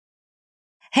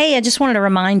Hey, I just wanted to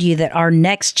remind you that our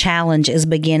next challenge is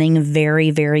beginning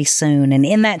very, very soon. And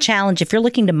in that challenge, if you're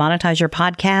looking to monetize your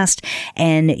podcast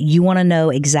and you want to know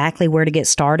exactly where to get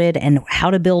started and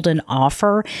how to build an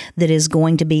offer that is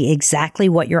going to be exactly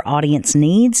what your audience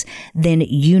needs, then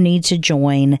you need to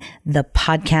join the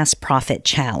Podcast Profit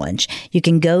Challenge. You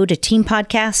can go to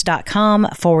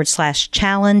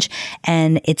teampodcast.com/challenge,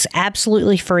 and it's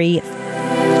absolutely free.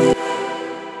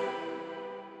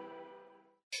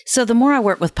 So the more I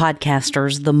work with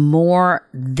podcasters, the more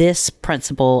this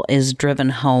principle is driven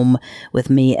home with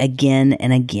me again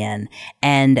and again.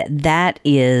 And that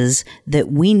is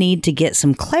that we need to get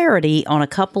some clarity on a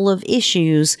couple of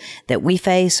issues that we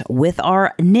face with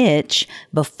our niche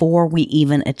before we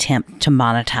even attempt to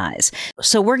monetize.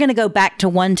 So we're going to go back to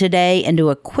one today and do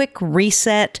a quick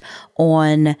reset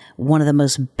on one of the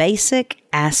most basic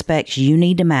aspects you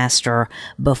need to master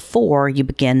before you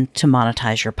begin to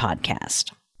monetize your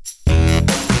podcast.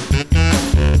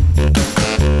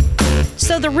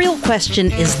 So the real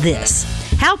question is this: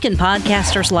 how can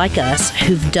podcasters like us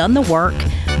who've done the work,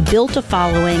 built a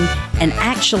following, and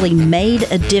actually made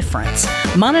a difference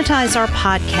monetize our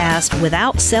podcast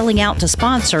without selling out to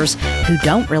sponsors who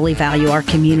don't really value our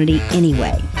community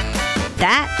anyway?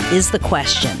 That is the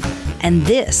question, and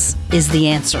this is the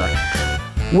answer.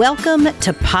 Welcome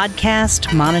to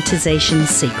Podcast Monetization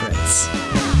Secrets.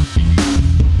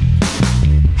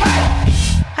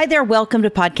 Hi there. Welcome to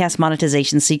Podcast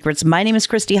Monetization Secrets. My name is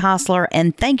Christy Hostler,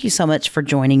 and thank you so much for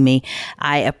joining me.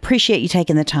 I appreciate you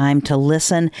taking the time to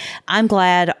listen. I'm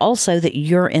glad also that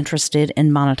you're interested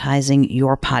in monetizing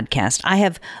your podcast. I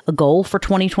have a goal for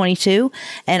 2022,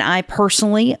 and I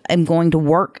personally am going to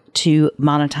work to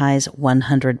monetize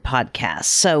 100 podcasts.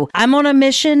 So I'm on a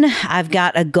mission. I've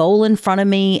got a goal in front of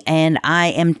me, and I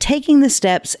am taking the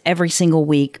steps every single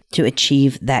week to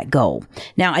achieve that goal.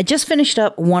 Now, I just finished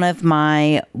up one of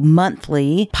my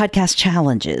monthly podcast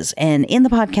challenges, and in the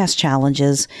podcast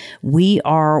challenges, we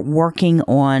are working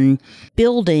on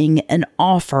building an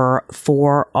offer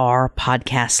for our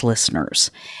podcast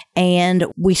listeners. And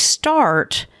we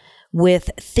start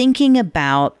with thinking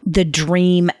about the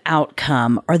dream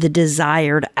outcome or the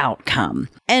desired outcome.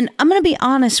 And I'm going to be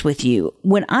honest with you,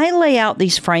 when I lay out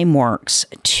these frameworks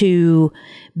to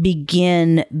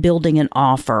begin building an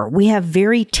offer, we have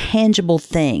very tangible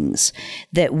things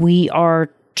that we are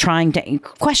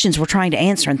questions we're trying to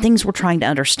answer and things we're trying to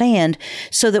understand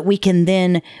so that we can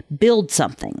then build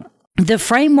something. The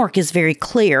framework is very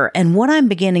clear, and what I'm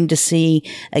beginning to see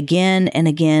again and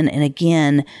again and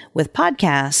again with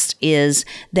podcasts is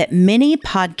that many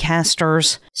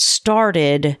podcasters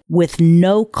started with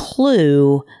no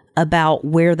clue about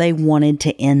where they wanted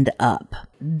to end up.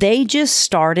 They just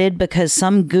started because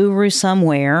some guru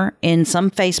somewhere in some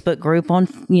Facebook group on,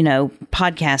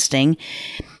 podcasting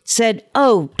said,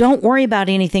 "Oh, don't worry about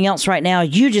anything else right now.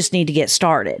 You just need to get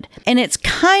started." And it's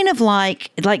kind of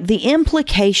like the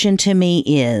implication to me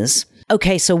is,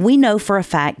 okay, so we know for a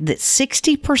fact that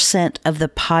 60% of the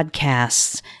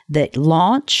podcasts that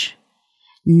launch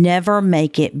never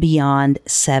make it beyond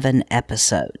 7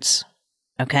 episodes.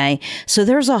 Okay, so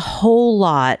there's a whole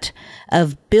lot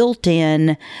of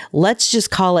built-in, let's just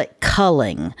call it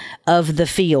culling of the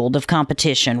field of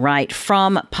competition, right?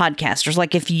 From podcasters.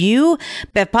 Like if you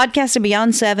have podcasted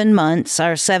beyond 7 months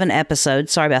or 7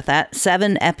 episodes,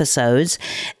 7 episodes,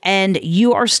 and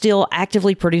you are still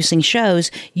actively producing shows,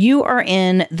 you are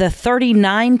in the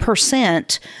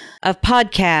 39% of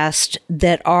podcasts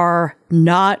that are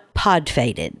not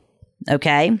pod-fated.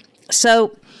 Okay,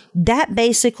 so that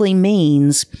basically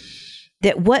means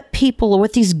that what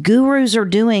these gurus are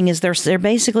doing is they're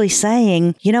basically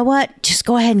saying, you know what, just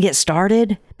go ahead and get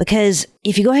started, because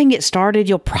if you go ahead and get started,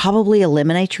 you'll probably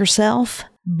eliminate yourself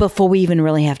before we even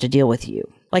really have to deal with you.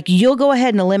 Like you'll go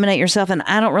ahead and eliminate yourself, and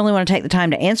I don't really want to take the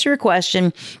time to answer your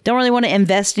question. Don't really want to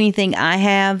invest anything I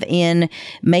have in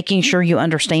making sure you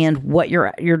understand what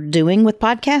you're doing with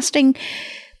podcasting.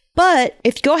 But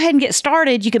if you go ahead and get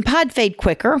started, you can pod fade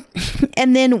quicker,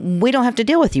 and then we don't have to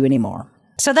deal with you anymore.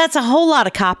 So that's a whole lot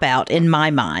of cop-out in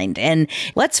my mind, and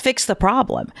let's fix the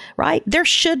problem, right? There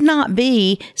should not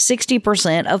be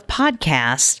 60% of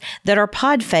podcasts that are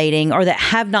pod fading or that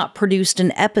have not produced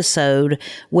an episode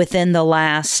within the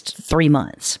last 3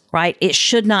 months, right? It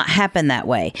should not happen that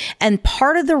way. And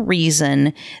part of the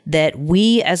reason that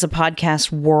we as a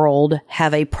podcast world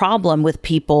have a problem with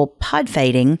people pod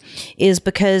fading is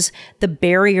because the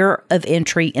barrier of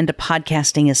entry into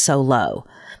podcasting is so low.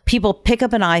 People pick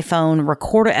up an iPhone,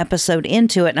 record an episode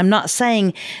into it. And I'm not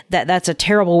saying that that's a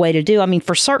terrible way to do. I mean,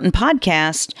 for certain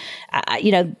podcasts,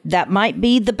 that might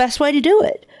be the best way to do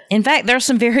it. In fact, there are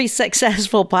some very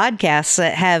successful podcasts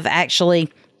that have actually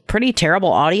pretty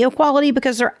terrible audio quality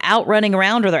because they're out running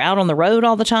around, or they're out on the road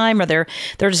all the time, or they're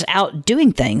just out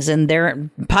doing things, and they're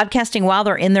podcasting while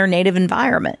they're in their native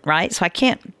environment, right? So I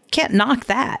can't knock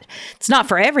that. It's not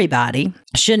for everybody.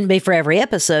 Shouldn't be for every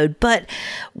episode. But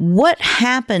what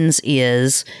happens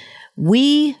is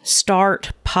we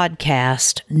start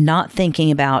podcast not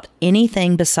thinking about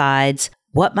anything besides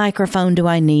what microphone do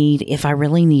I need if I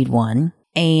really need one,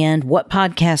 and what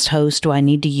podcast host do I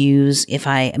need to use if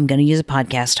I am going to use a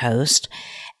podcast host,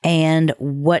 and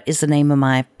what is the name of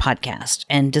my podcast,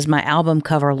 and does my album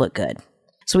cover look good?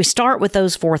 So we start with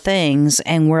those 4 things,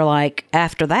 and we're like,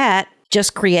 after that,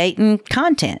 just creating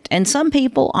content. And some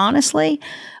people, honestly,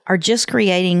 are just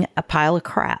creating a pile of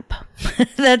crap.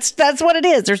 That's what it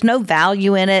is. There's no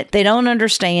value in it. They don't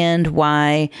understand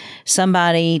why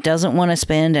somebody doesn't want to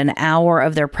spend an hour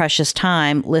of their precious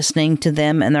time listening to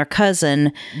them and their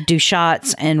cousin do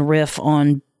shots and riff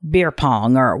on beer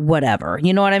pong or whatever.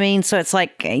 You know what I mean? So it's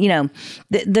like,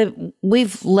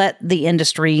 we've let the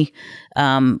industry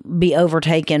be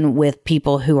overtaken with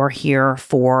people who are here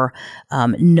for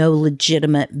no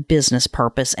legitimate business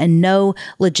purpose and no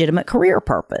legitimate career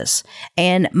purpose.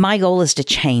 And my goal is to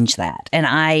change that. And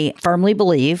I firmly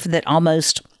believe that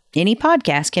almost any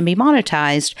podcast can be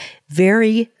monetized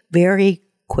very, very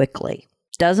quickly.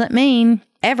 Doesn't mean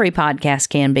every podcast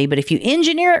can be, but if you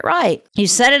engineer it right, you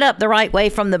set it up the right way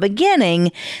from the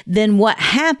beginning, then what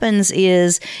happens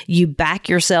is you back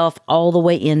yourself all the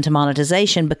way into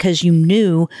monetization because you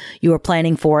knew you were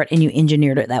planning for it and you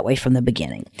engineered it that way from the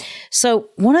beginning. So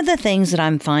one of the things that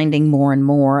I'm finding more and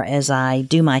more as I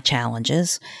do my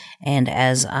challenges and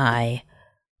as I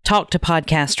talk to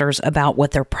podcasters about what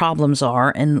their problems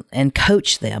are and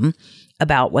coach them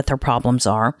about what their problems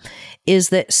are is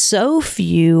that so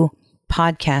few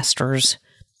podcasters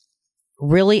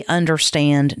really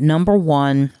understand, number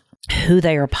one, who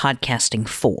they are podcasting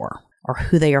for or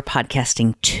who they are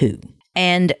podcasting to.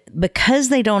 And because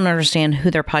they don't understand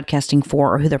who they're podcasting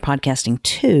for or who they're podcasting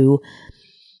to,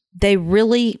 they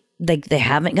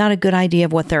haven't got a good idea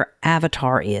of what their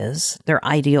avatar is, their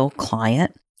ideal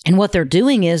client. And what they're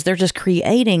doing is they're just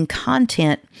creating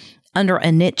content under a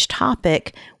niche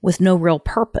topic with no real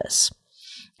purpose.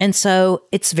 And so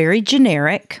it's very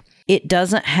generic. It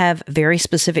doesn't have very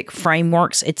specific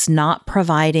frameworks. It's not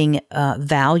providing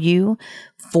value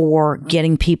for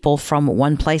getting people from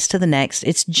one place to the next.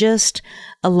 It's just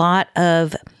a lot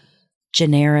of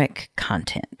generic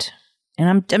content.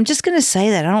 And I'm just going to say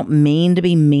that. I don't mean to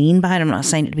be mean by it. I'm not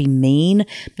saying it to be mean.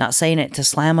 I'm not saying it to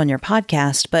slam on your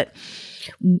podcast, but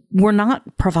we're not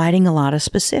providing a lot of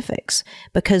specifics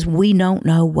because we don't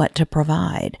know what to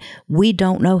provide. We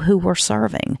don't know who we're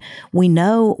serving. We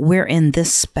know we're in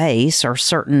this space or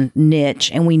certain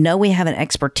niche, and we know we have an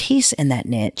expertise in that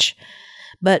niche,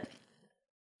 but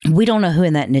we don't know who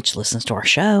in that niche listens to our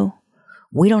show.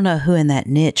 We don't know who in that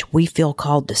niche we feel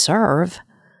called to serve.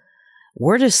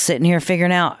 We're just sitting here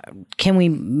figuring out, can we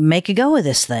make a go of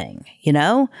this thing? You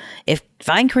know, if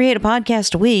I can create a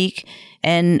podcast a week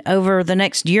and over the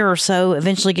next year or so,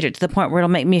 eventually get it to the point where it'll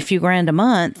make me a few grand a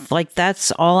month, like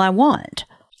that's all I want.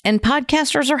 And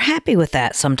podcasters are happy with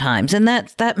that sometimes. And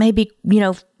that may be,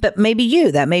 but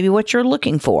maybe that may be what you're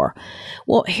looking for.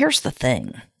 Well, here's the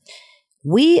thing.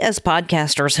 We as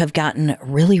podcasters have gotten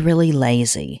really, really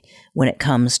lazy when it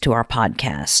comes to our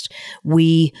podcast.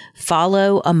 We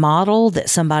follow a model that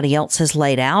somebody else has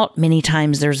laid out. Many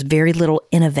times there's very little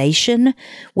innovation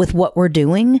with what we're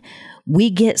doing. We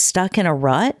get stuck in a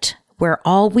rut where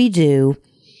all we do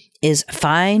is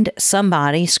find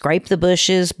somebody, scrape the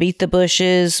bushes, beat the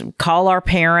bushes, call our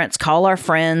parents, call our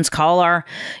friends, call our,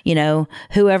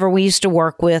 whoever we used to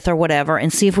work with or whatever,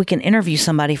 and see if we can interview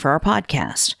somebody for our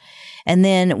podcast. And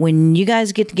then when you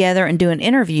guys get together and do an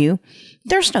interview,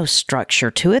 there's no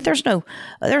structure to it. There's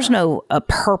no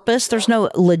purpose. There's no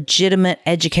legitimate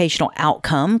educational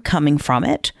outcome coming from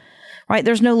it, right?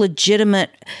 There's no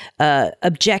legitimate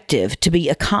objective to be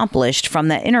accomplished from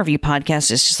that interview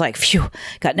podcast. It's just like, phew,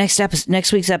 got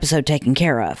next week's episode taken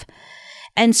care of.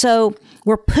 And so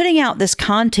we're putting out this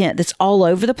content that's all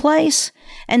over the place.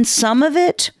 And some of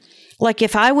it, like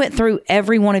if I went through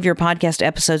every one of your podcast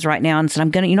episodes right now and said, I'm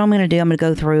going to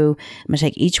go through, I'm going to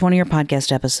take each one of your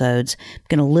podcast episodes, I'm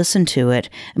going to listen to it.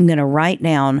 I'm going to write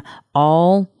down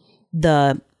all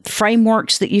the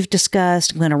frameworks that you've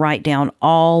discussed. I'm going to write down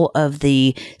all of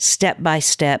the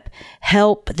step-by-step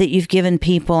help that you've given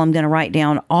people. I'm going to write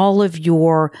down all of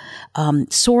your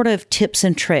sort of tips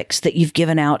and tricks that you've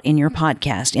given out in your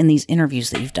podcast, in these interviews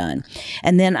that you've done.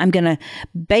 And then I'm going to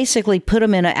basically put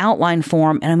them in an outline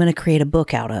form, and I'm going to create a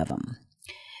book out of them.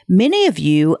 Many of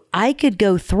you, I could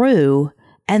go through,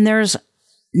 and there's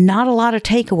not a lot of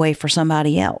takeaway for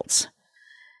somebody else.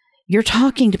 You're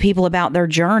talking to people about their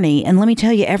journey. And let me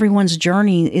tell you, everyone's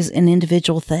journey is an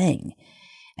individual thing.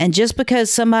 And just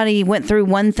because somebody went through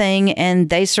one thing and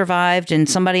they survived and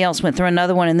somebody else went through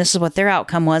another one and this is what their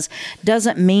outcome was,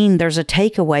 doesn't mean there's a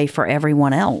takeaway for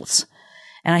everyone else.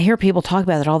 And I hear people talk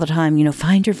about it all the time,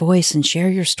 find your voice and share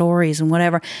your stories and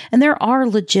whatever. And there are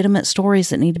legitimate stories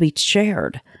that need to be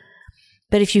shared.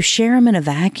 But if you share them in a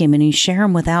vacuum and you share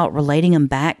them without relating them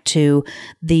back to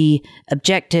the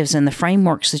objectives and the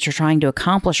frameworks that you're trying to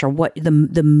accomplish or what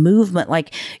the movement,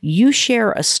 like you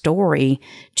share a story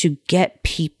to get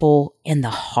people in the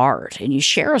heart and you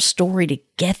share a story to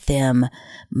get them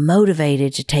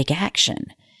motivated to take action.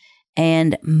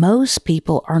 And most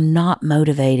people are not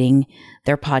motivating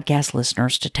their podcast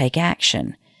listeners to take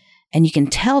action. And you can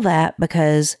tell that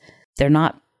because they're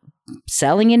not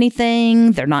selling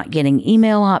anything, they're not getting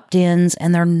email opt-ins,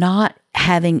 and they're not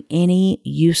having any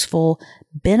useful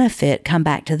benefit come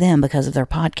back to them because of their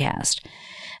podcast.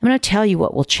 I'm going to tell you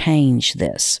what will change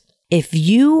this. If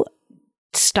you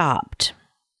stopped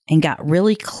and got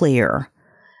really clear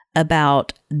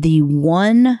about the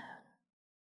one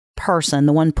person,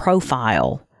 the one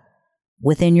profile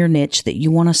within your niche that you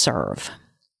want to serve,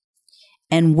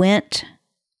 and went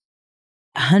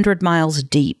 100 miles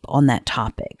deep on that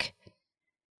topic,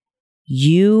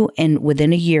 and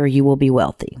within a year, you will be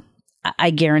wealthy. I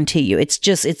guarantee you.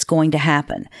 It's going to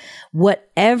happen. What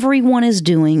everyone is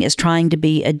doing is trying to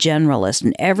be a generalist,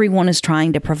 and everyone is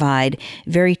trying to provide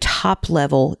very top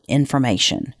level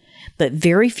information. But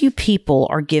very few people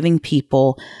are giving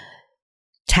people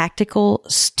tactical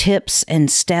tips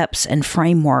and steps and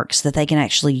frameworks that they can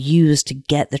actually use to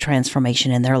get the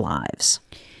transformation in their lives.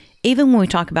 Even when we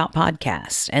talk about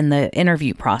podcasts and the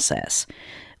interview process,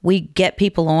 we get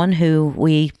people on who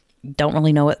we don't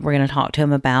really know what we're going to talk to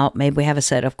them about. Maybe we have a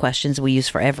set of questions we use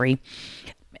for every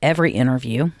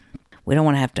interview. We don't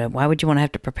want to have to, why would you want to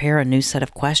have to prepare a new set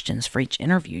of questions for each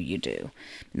interview you do?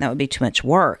 And that would be too much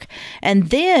work.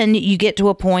 And then you get to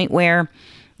a point where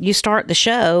you start the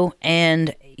show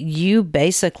and you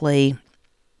basically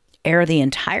air the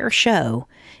entire show,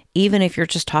 even if you're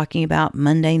just talking about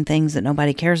mundane things that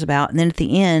nobody cares about. And then at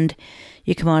the end,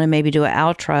 you come on and maybe do an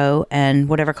outro and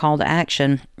whatever call to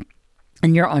action,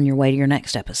 and you're on your way to your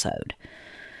next episode.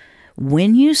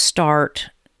 When you start,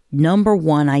 number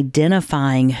one,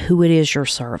 identifying who it is you're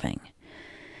serving,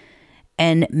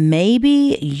 and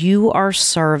maybe you are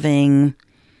serving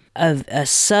a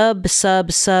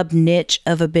sub niche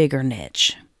of a bigger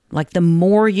niche. Like the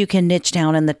more you can niche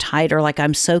down and the tighter, like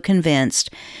I'm so convinced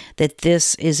that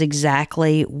this is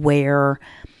exactly where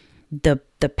the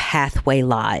pathway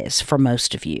lies for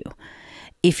most of you.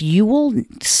 If you will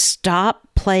stop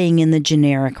playing in the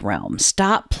generic realm,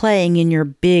 stop playing in your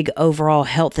big overall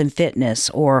health and fitness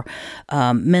or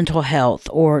mental health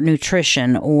or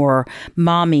nutrition or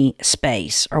mommy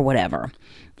space or whatever,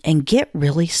 and get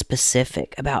really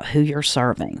specific about who you're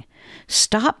serving.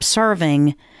 Stop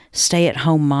serving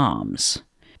stay-at-home moms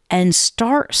and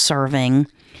start serving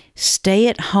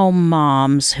stay-at-home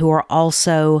moms who are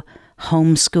also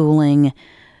homeschooling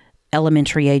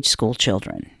elementary age school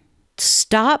children.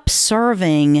 Stop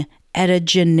serving at a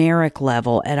generic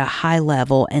level, at a high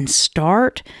level, and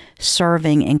start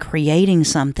serving and creating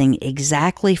something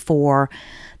exactly for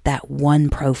that one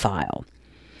profile.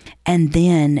 And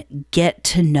then get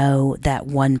to know that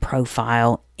one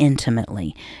profile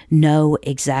intimately. Know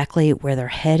exactly where their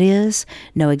head is,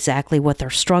 know exactly what their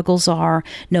struggles are,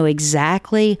 know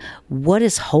exactly what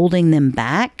is holding them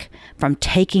back from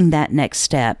taking that next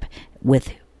step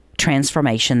with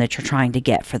transformation that you're trying to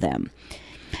get for them.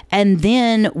 And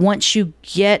then once you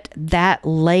get that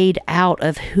laid out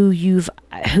of who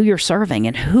you're serving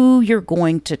and who you're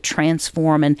going to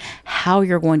transform and how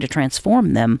you're going to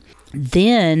transform them,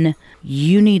 then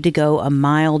you need to go a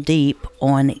mile deep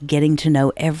on getting to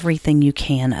know everything you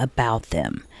can about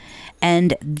them.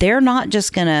 And they're not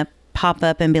just going to pop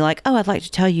up and be like, oh, I'd like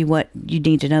to tell you what you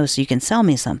need to know so you can sell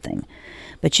me something.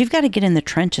 But you've got to get in the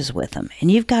trenches with them,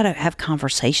 and you've got to have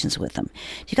conversations with them.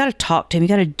 You've got to talk to them. You've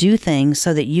got to do things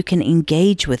so that you can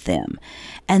engage with them.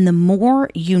 And the more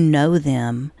you know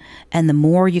them and the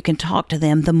more you can talk to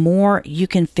them, the more you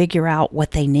can figure out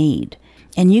what they need.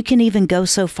 And you can even go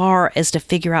so far as to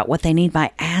figure out what they need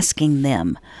by asking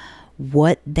them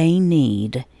what they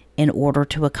need in order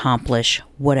to accomplish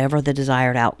whatever the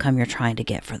desired outcome you're trying to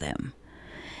get for them.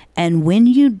 And when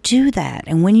you do that,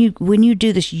 and when you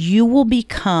do this, you will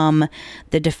become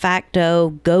the de facto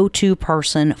go-to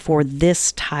person for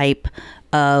this type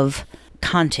of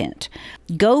content.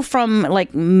 Go from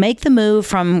make the move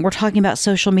from we're talking about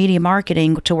social media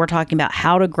marketing to we're talking about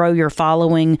how to grow your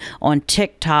following on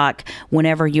TikTok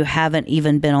whenever you haven't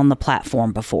even been on the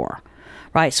platform before.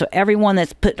 Right. So everyone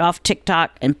that's put off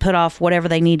TikTok and put off whatever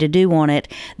they need to do on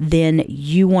it, then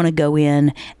you want to go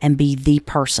in and be the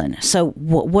person. So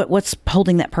what's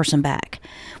holding that person back?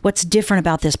 What's different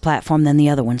about this platform than the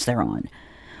other ones they're on?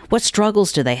 What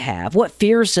struggles do they have? What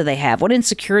fears do they have? What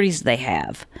insecurities do they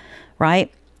have?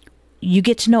 Right? You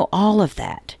get to know all of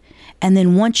that. And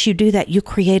then once you do that, you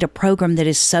create a program that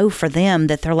is so for them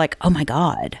that they're like, oh my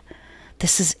God,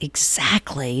 this is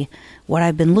exactly what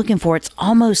I've been looking for. It's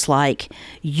almost like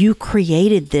you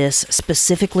created this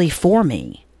specifically for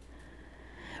me.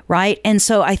 Right? And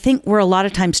so I think we're a lot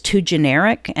of times too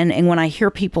generic. And when I hear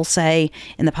people say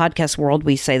in the podcast world,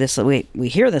 we say this, we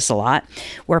hear this a lot,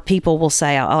 where people will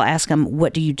say, I'll ask them,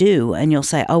 what do you do? And you'll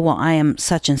say, oh, well, I am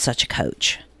such and such a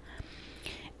coach.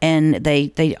 And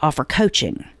they offer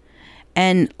coaching.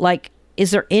 And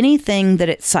is there anything that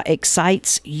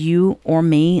excites you or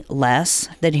me less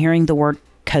than hearing the word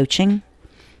coaching?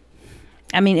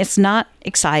 I mean, it's not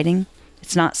exciting.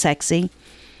 It's not sexy.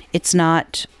 It's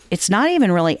not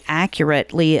even really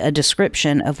accurately a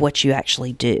description of what you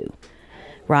actually do.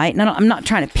 Right? Now, I'm not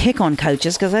trying to pick on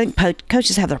coaches because I think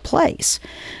coaches have their place.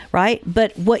 Right?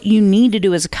 But what you need to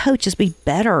do as a coach is be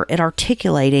better at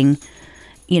articulating,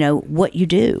 what you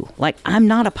do. I'm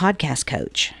not a podcast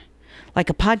coach. A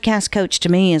podcast coach to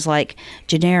me is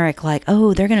generic,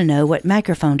 oh, they're going to know what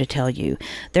microphone to tell you.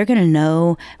 They're going to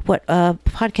know what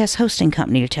podcast hosting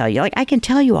company to tell you. I can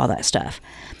tell you all that stuff.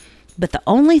 But the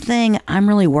only thing I'm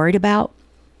really worried about,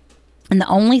 and the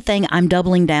only thing I'm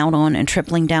doubling down on and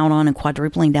tripling down on and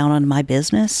quadrupling down on in my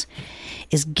business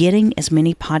is getting as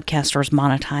many podcasters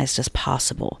monetized as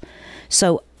possible.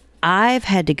 So I've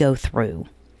had to go through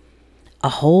a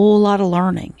whole lot of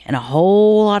learning and a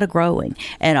whole lot of growing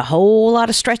and a whole lot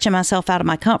of stretching myself out of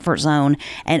my comfort zone.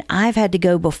 And I've had to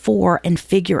go before and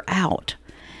figure out.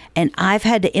 And I've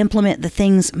had to implement the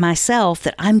things myself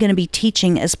that I'm going to be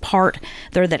teaching as part,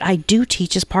 or that I do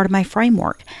teach as part of my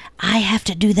framework. I have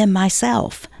to do them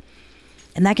myself.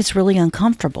 And that gets really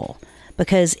uncomfortable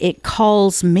because it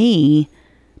calls me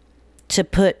to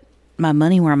put my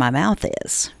money where my mouth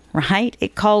is. Right?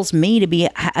 It calls me to be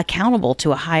accountable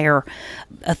to a higher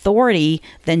authority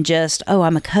than just, oh,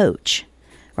 I'm a coach.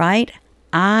 Right?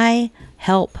 I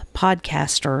help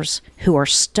podcasters who are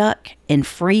stuck in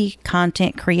free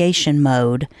content creation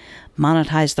mode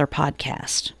monetize their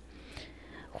podcast.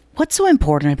 What's so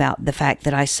important about the fact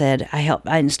that I said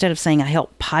instead of saying I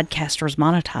help podcasters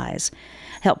monetize,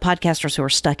 help podcasters who are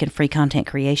stuck in free content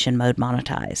creation mode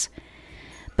monetize?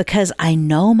 Because I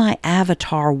know my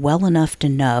avatar well enough to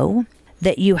know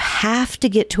that you have to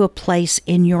get to a place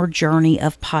in your journey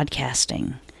of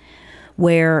podcasting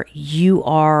where you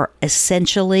are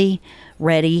essentially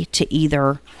ready to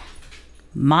either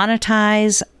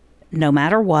monetize no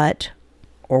matter what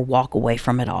or walk away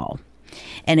from it all.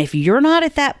 And if you're not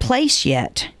at that place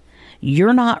yet,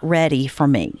 you're not ready for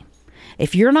me.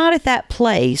 If you're not at that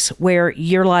place where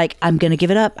you're like, I'm going to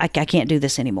give it up, I can't do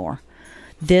this anymore.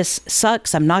 This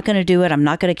sucks. I'm not going to do it. I'm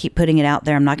not going to keep putting it out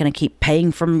there. I'm not going to keep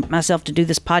paying for myself to do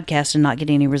this podcast and not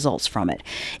get any results from it.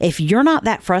 If you're not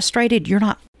that frustrated, you're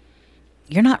not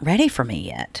ready for me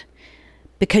yet,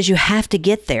 because you have to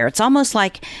get there. It's almost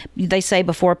like they say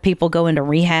before people go into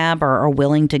rehab or are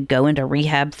willing to go into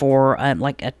rehab for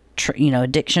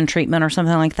addiction treatment or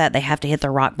something like that, they have to hit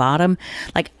their rock bottom.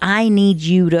 I need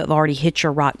you to have already hit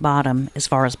your rock bottom as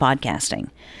far as podcasting.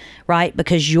 Right?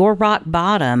 Because your rock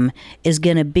bottom is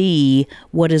going to be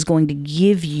what is going to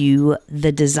give you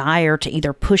the desire to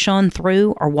either push on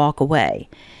through or walk away.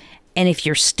 And if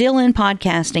you're still in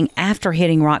podcasting after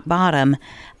hitting rock bottom,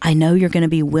 I know you're going to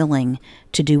be willing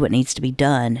to do what needs to be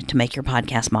done to make your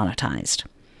podcast monetized.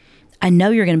 I know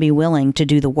you're going to be willing to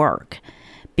do the work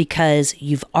because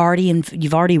you've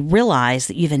already realized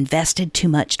that you've invested too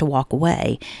much to walk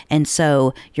away. And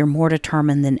so you're more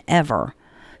determined than ever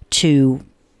to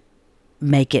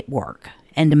make it work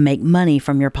and to make money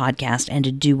from your podcast and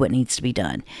to do what needs to be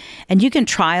done. And you can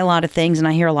try a lot of things. And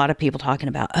I hear a lot of people talking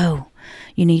about, I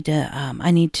need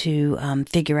to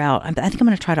figure out, I think I'm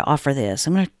going to try to offer this.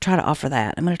 I'm going to try to offer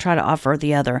that. I'm going to try to offer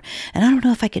the other. And I don't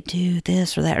know if I could do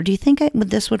this or that. Or do you think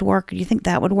this would work? Or do you think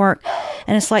that would work?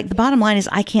 And it's the bottom line is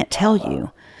I can't tell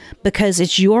you, because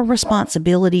it's your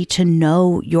responsibility to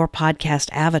know your podcast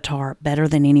avatar better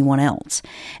than anyone else.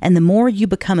 And the more you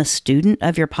become a student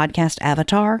of your podcast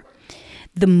avatar,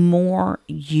 the more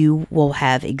you will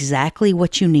have exactly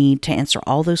what you need to answer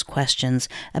all those questions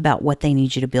about what they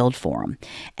need you to build for them.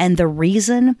 And the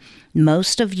reason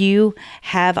most of you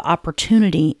have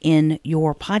opportunity in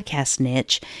your podcast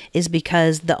niche is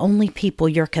because the only people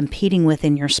you're competing with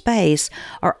in your space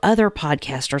are other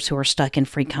podcasters who are stuck in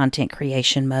free content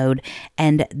creation mode,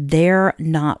 and they're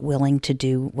not willing to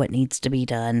do what needs to be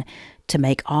done to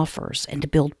make offers and to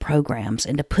build programs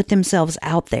and to put themselves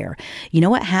out there. You know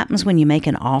what happens when you make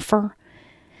an offer?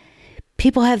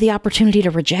 People have the opportunity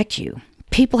to reject you.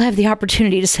 People have the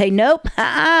opportunity to say, nope,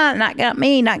 not got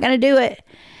me, not going to do it.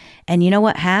 And you know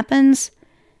what happens?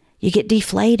 You get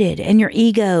deflated and your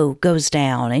ego goes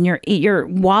down and you're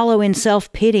wallow in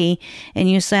self-pity and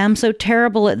you say, I'm so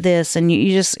terrible at this. And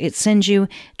it sends you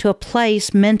to a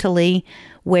place mentally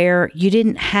where you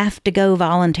didn't have to go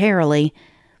voluntarily,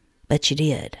 but you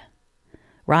did.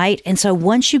 Right? And so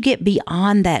once you get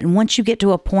beyond that and once you get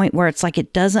to a point where it's like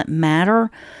it doesn't matter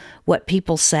what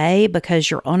people say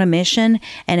because you're on a mission,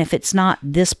 and if it's not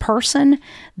this person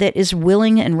that is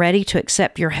willing and ready to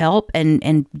accept your help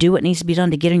and do what needs to be done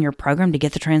to get in your program to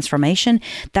get the transformation,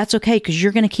 that's okay, because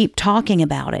you're going to keep talking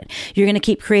about it. You're going to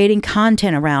keep creating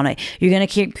content around it. You're going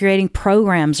to keep creating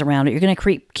programs around it. You're going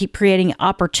to keep creating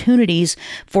opportunities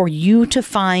for you to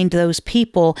find those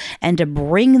people and to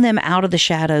bring them out of the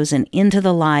shadows and into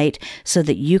the light so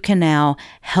that you can now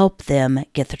help them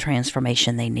get the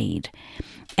transformation they need.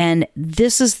 And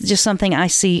this is just something I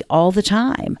see all the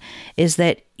time, is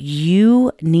that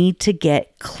you need to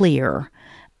get clear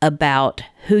about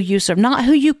who you serve, not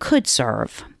who you could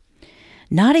serve,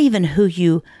 not even who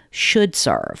you should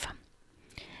serve.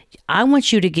 I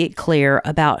want you to get clear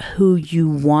about who you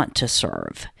want to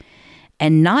serve,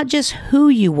 and not just who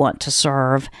you want to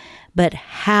serve, but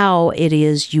how it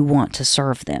is you want to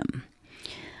serve them.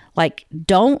 Like,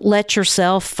 don't let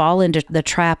yourself fall into the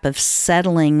trap of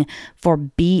settling for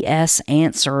BS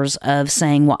answers of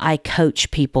saying, well, I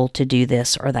coach people to do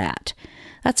this or that.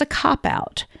 That's a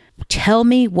cop-out. Tell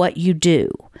me what you do.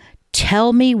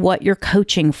 Tell me what your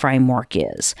coaching framework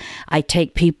is. I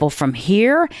take people from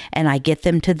here and I get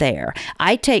them to there.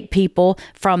 I take people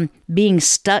from being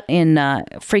stuck in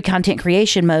free content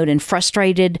creation mode and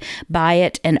frustrated by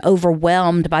it and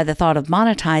overwhelmed by the thought of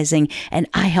monetizing, and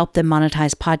I help them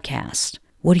monetize podcasts.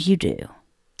 What do?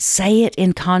 Say it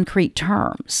in concrete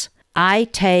terms. I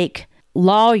take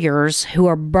lawyers who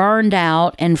are burned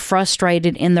out and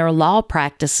frustrated in their law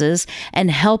practices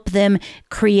and help them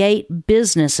create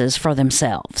businesses for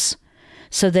themselves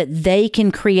so that they can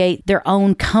create their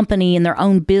own company and their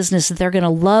own business that they're going to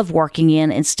love working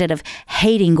in instead of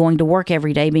hating going to work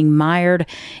every day, being mired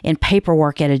in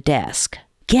paperwork at a desk.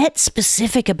 Get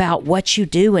specific about what you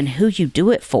do and who you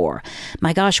do it for.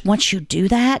 My gosh, once you do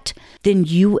that, then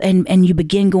you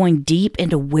begin going deep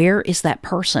into where is that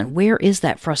person? Where is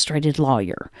that frustrated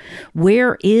lawyer?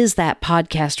 Where is that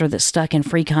podcaster that's stuck in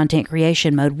free content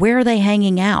creation mode? Where are they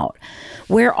hanging out?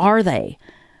 Where are they?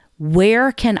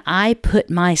 Where can I put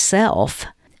myself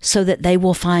so that they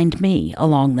will find me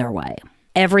along their way?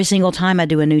 Every single time I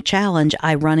do a new challenge,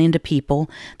 I run into people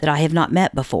that I have not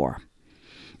met before.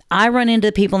 I run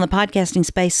into people in the podcasting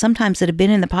space sometimes that have been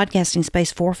in the podcasting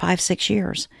space 4, 5, 6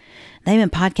 years. They've been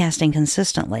podcasting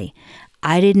consistently.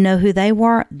 I didn't know who they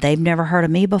were. They've never heard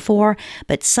of me before,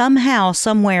 but somehow,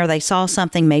 somewhere they saw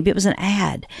something. Maybe it was an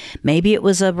ad. Maybe it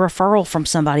was a referral from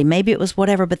somebody. Maybe it was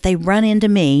whatever, but they run into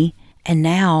me and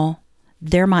now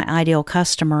they're my ideal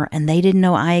customer and they didn't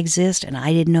know I exist and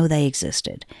I didn't know they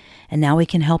existed. And now we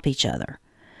can help each other,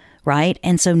 right?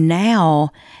 And so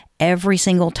now every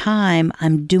single time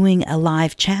I'm doing a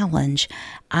live challenge,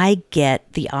 I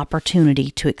get the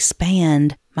opportunity to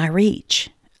expand my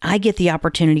reach. I get the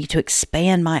opportunity to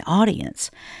expand my audience.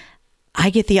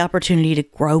 I get the opportunity to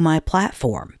grow my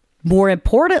platform. More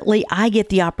importantly, I get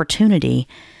the opportunity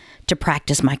to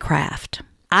practice my craft.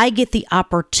 I get the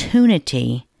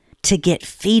opportunity to get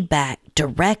feedback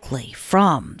directly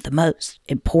from the most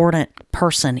important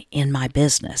person in my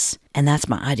business, and that's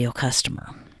my ideal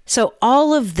customer. So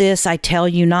all of this, I tell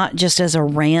you, not just as a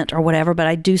rant or whatever, but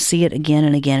I do see it again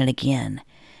and again and again.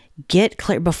 Get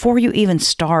clear before you even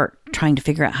start trying to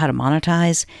figure out how to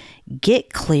monetize.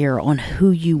 Get clear on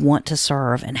who you want to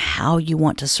serve and how you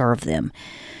want to serve them.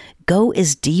 Go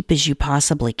as deep as you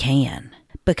possibly can.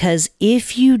 Because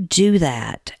if you do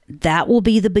that, that will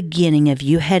be the beginning of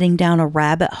you heading down a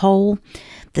rabbit hole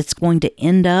that's going to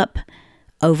end up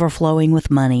overflowing with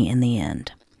money in the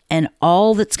end. And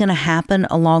all that's going to happen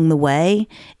along the way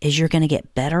is you're going to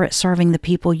get better at serving the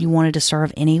people you wanted to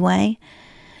serve anyway.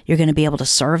 You're going to be able to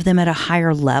serve them at a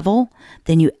higher level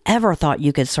than you ever thought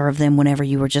you could serve them whenever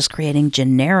you were just creating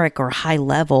generic or high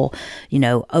level,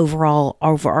 overall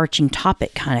overarching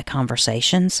topic kind of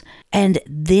conversations. And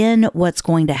then what's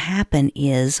going to happen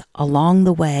is along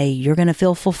the way, you're going to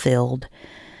feel fulfilled.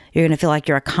 You're going to feel like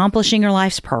you're accomplishing your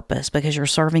life's purpose because you're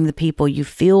serving the people you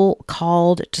feel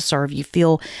called to serve. You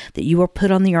feel that you were put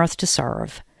on the earth to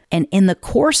serve. And in the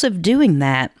course of doing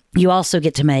that, you also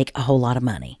get to make a whole lot of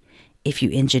money if you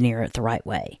engineer it the right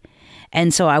way.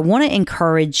 And so I want to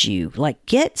encourage you,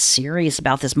 get serious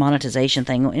about this monetization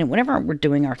thing. And whenever we're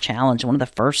doing our challenge, one of the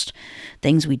first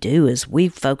things we do is we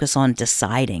focus on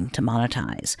deciding to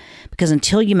monetize. Because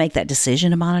until you make that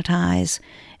decision to monetize,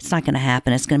 it's not going to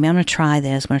happen. It's going to be, I'm going to try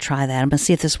this, I'm going to try that. I'm going to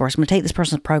see if this works. I'm going to take this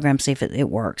person's program, see if it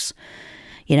works.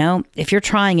 If you're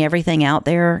trying everything out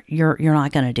there, you're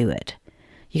not going to do it.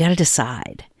 You got to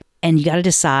decide. And you got to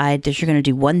decide that you're going to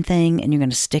do one thing and you're going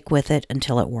to stick with it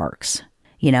until it works.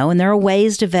 And there are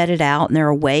ways to vet it out, and there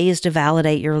are ways to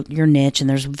validate your niche, and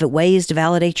there's ways to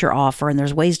validate your offer, and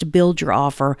there's ways to build your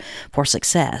offer for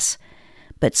success.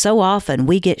 But so often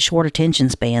we get short attention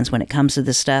spans when it comes to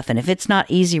this stuff. And if it's not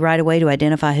easy right away to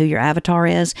identify who your avatar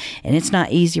is, and it's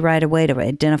not easy right away to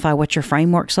identify what your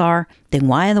frameworks are, then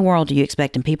why in the world are you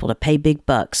expecting people to pay big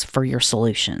bucks for your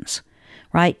solutions?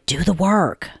 Right? Do the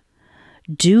work.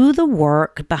 Do the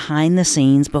work behind the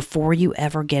scenes before you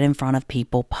ever get in front of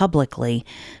people publicly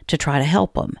to try to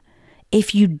help them.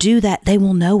 If you do that, they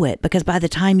will know it, because by the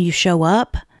time you show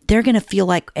up, they're going to feel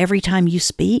like every time you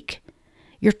speak,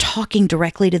 you're talking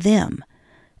directly to them.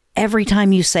 Every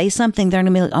time you say something, they're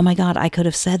going to be like, oh my God, I could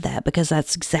have said that because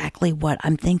that's exactly what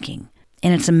I'm thinking.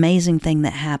 And it's an amazing thing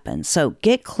that happens. So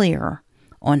get clear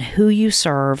on who you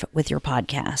serve with your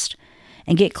podcast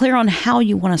and get clear on how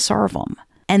you want to serve them.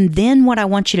 And then what I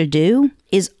want you to do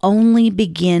is only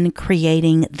begin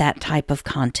creating that type of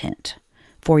content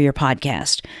for your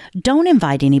podcast. Don't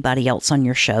invite anybody else on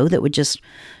your show that would just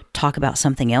talk about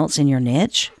something else in your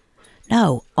niche.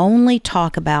 No, only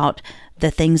talk about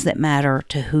the things that matter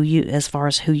to who you, as far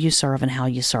as who you serve and how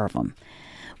you serve them.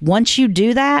 Once you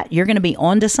do that, you're going to be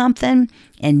onto something,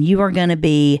 and you are going to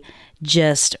be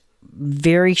just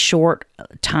very short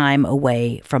time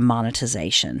away from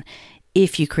monetization.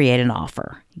 If you create an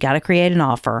offer, you got to create an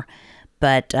offer,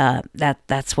 but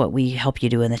that's what we help you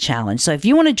do in the challenge. So if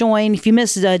you want to join, if you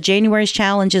missed January's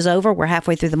challenge is over, we're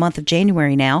halfway through the month of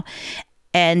January now.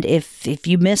 And if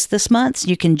you missed this month,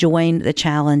 you can join the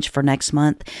challenge for next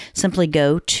month. Simply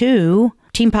go to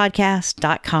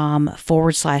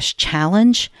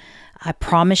teampodcast.com/challenge. I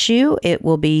promise you it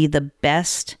will be the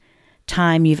best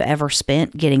time you've ever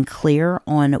spent getting clear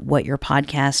on what your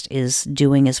podcast is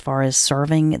doing as far as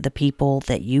serving the people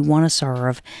that you want to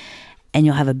serve. And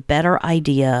you'll have a better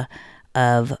idea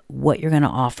of what you're going to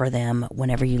offer them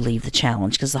whenever you leave the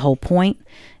challenge, because the whole point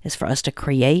is for us to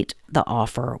create the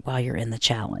offer while you're in the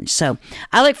challenge. So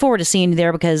I look forward to seeing you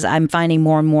there, because I'm finding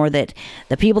more and more that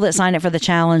the people that sign up for the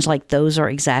challenge, those are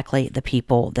exactly the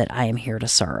people that I am here to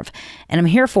serve. And I'm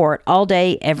here for it all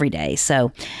day, every day.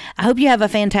 So I hope you have a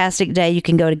fantastic day. You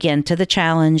can go again to the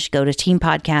challenge, go to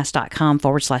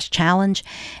teampodcast.com/challenge,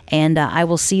 and I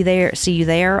will see you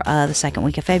there the second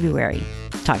week of February.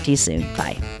 Talk to you soon.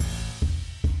 Bye.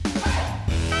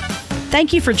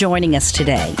 Thank you for joining us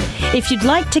today. If you'd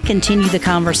like to continue the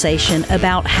conversation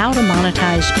about how to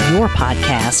monetize your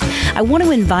podcast, I want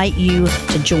to invite you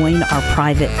to join our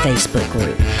private Facebook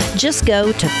group. Just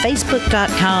go to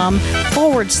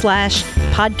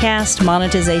facebook.com/podcast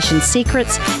monetization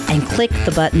secrets and click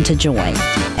the button to join.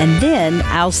 And then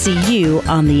I'll see you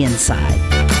on the inside.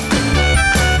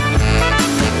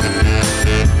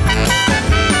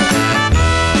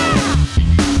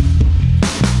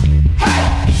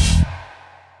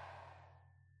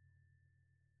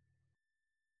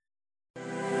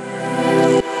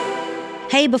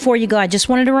 Hey, before you go, I just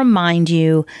wanted to remind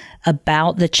you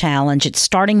about the challenge. It's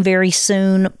starting very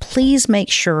soon. Please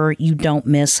make sure you don't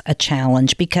miss a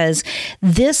challenge, because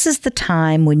this is the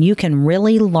time when you can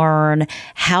really learn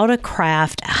how to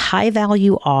craft a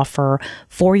high-value offer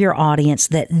for your audience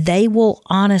that they will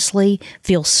honestly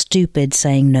feel stupid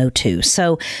saying no to.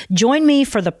 So join me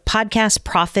for the Podcast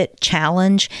Profit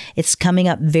Challenge. It's coming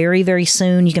up very, very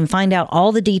soon. You can find out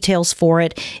all the details for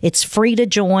it. It's free to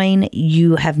join.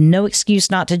 You have no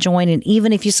excuse not to join. And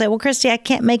even if you say, well, Christy, I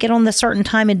can't make it on the certain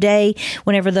time of day,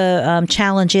 whenever the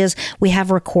challenge is, we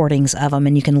have recordings of them,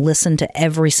 and you can listen to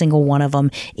every single one of them,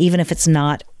 even if it's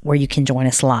not where you can join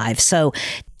us live. So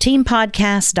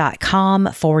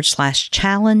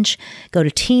teampodcast.com/challenge. Go to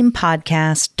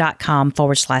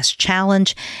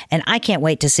teampodcast.com/challenge. And I can't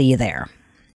wait to see you there.